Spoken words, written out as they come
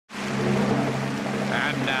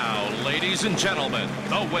Ladies and gentlemen,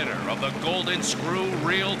 the winner of the Golden Screw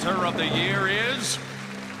Realtor of the Year is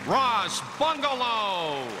Ross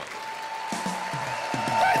Bungalow.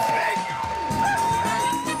 That's me!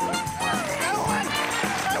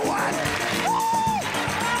 I won!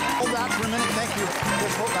 Hold that for a minute, thank you.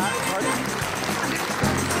 Just hold that, pardon.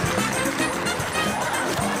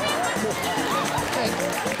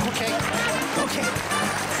 Okay.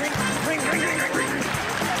 Drink.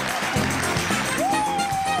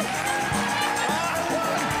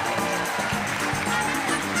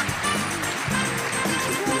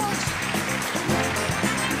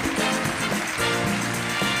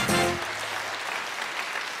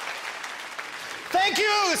 Thank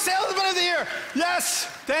you, Salesman of the Year. Yes,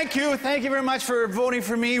 thank you. Thank you very much for voting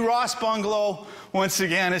for me, Ross Bungalow, once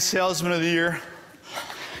again as Salesman of the Year.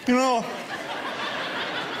 You know,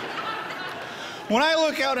 when I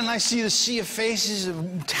look out and I see the sea of faces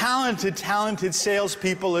of talented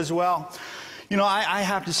salespeople as well, you know, I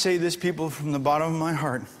have to say this, people, from the bottom of my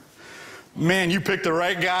heart. Man, you picked the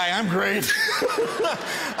right guy. I'm great.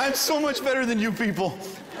 I'm so much better than you people.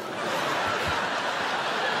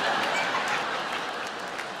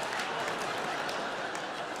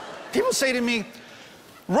 People say to me,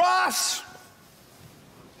 Ross,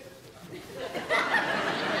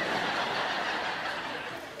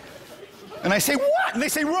 and I say, what? And they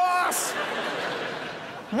say, Ross,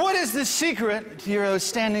 what is the secret to your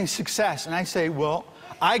outstanding success? And I say, well,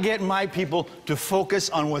 I get my people to focus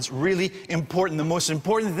on what's really important, the most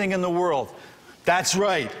important thing in the world. That's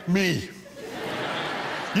right, me.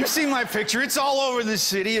 You see my picture, it's all over the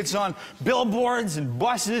city. It's on billboards and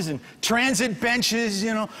buses and transit benches,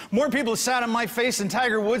 you know. More people sat on my face than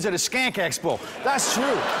Tiger Woods at a skank expo. That's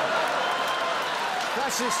true.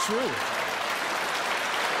 That's just true.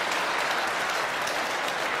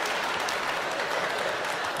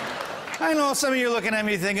 I know some of you are looking at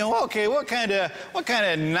me thinking, well, okay, what kind of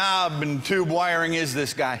knob and tube wiring is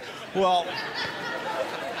this guy? Well,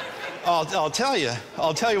 I'll tell you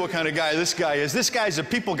what kind of guy this guy is. This guy's a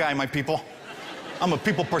people guy, my people. I'm a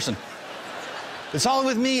people person. It's all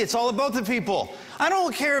with me. It's all about the people. I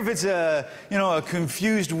don't care if it's a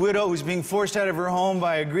confused widow who's being forced out of her home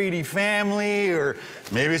by a greedy family, or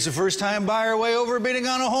maybe it's a first-time buyer way over bidding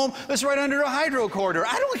on a home that's right under a hydro corridor.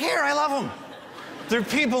 I don't care. I love them. They're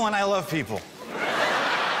people, and I love people.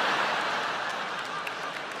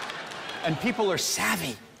 And people are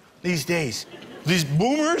savvy these days. These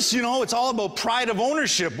boomers, you know, it's all about pride of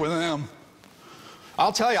ownership with them.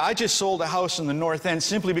 I'll tell you, I just sold a house in the North End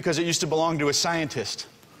simply because it used to belong to a scientist.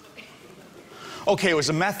 Okay, it was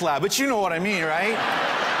a meth lab, but you know what I mean, right?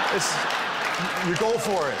 You go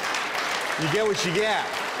for it. You get what you get.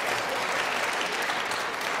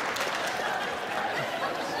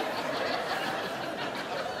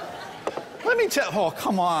 Let me tell, oh,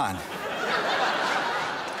 come on.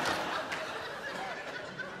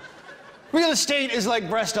 Real estate is like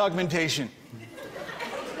breast augmentation.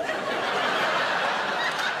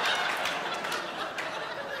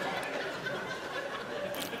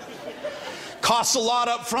 Costs a lot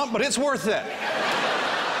up front, but it's worth it.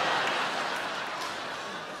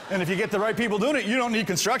 And if you get the right people doing it, you don't need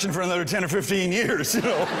construction for another 10 or 15 years, you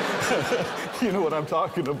know. You know what I'm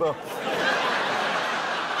talking about.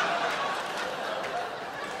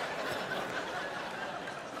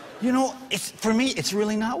 You know, for me, it's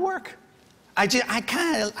really not work. I just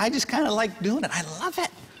kind of like doing it. I love it.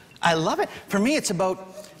 I love it. For me, it's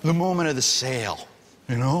about the moment of the sale,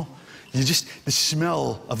 you know? The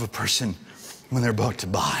smell of a person when they're about to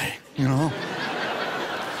buy, you know?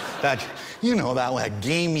 that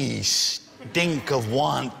gamey stink of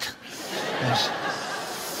want.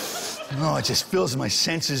 It just fills my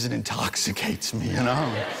senses and intoxicates me, you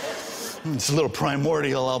know? It's a little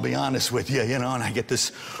primordial, I'll be honest with you, you know, and I get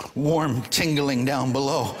this warm tingling down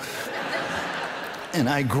below. And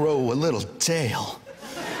I grow a little tail.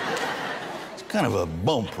 It's kind of a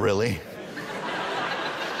bump, really.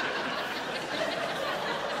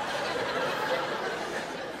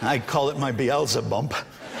 I call it my Beelzebub bump.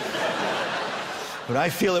 But I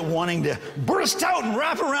feel it wanting to burst out and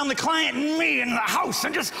wrap around the client and me in the house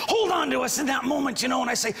and just hold on to us in that moment, you know, and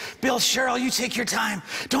I say, Bill, Cheryl, you take your time.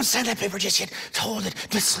 Don't sign that paper just yet. Hold it,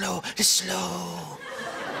 just slow.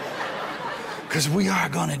 Because we are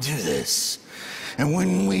gonna do this. And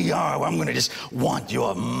when we are, I'm gonna just want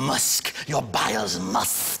your musk, your buyer's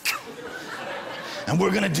musk. And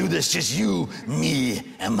we're gonna do this, just you, me,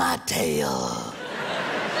 and my tail.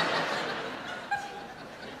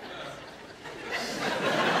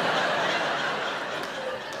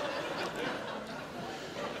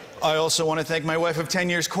 I also want to thank my wife of 10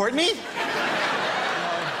 years, Courtney.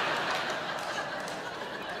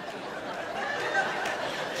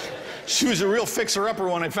 She was a real fixer-upper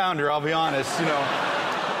when I found her, I'll be honest, you know.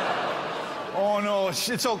 Oh, no,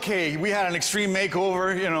 it's okay. We had an extreme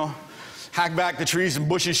makeover, you know. Hack back the trees and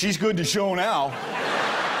bushes. She's good to show now.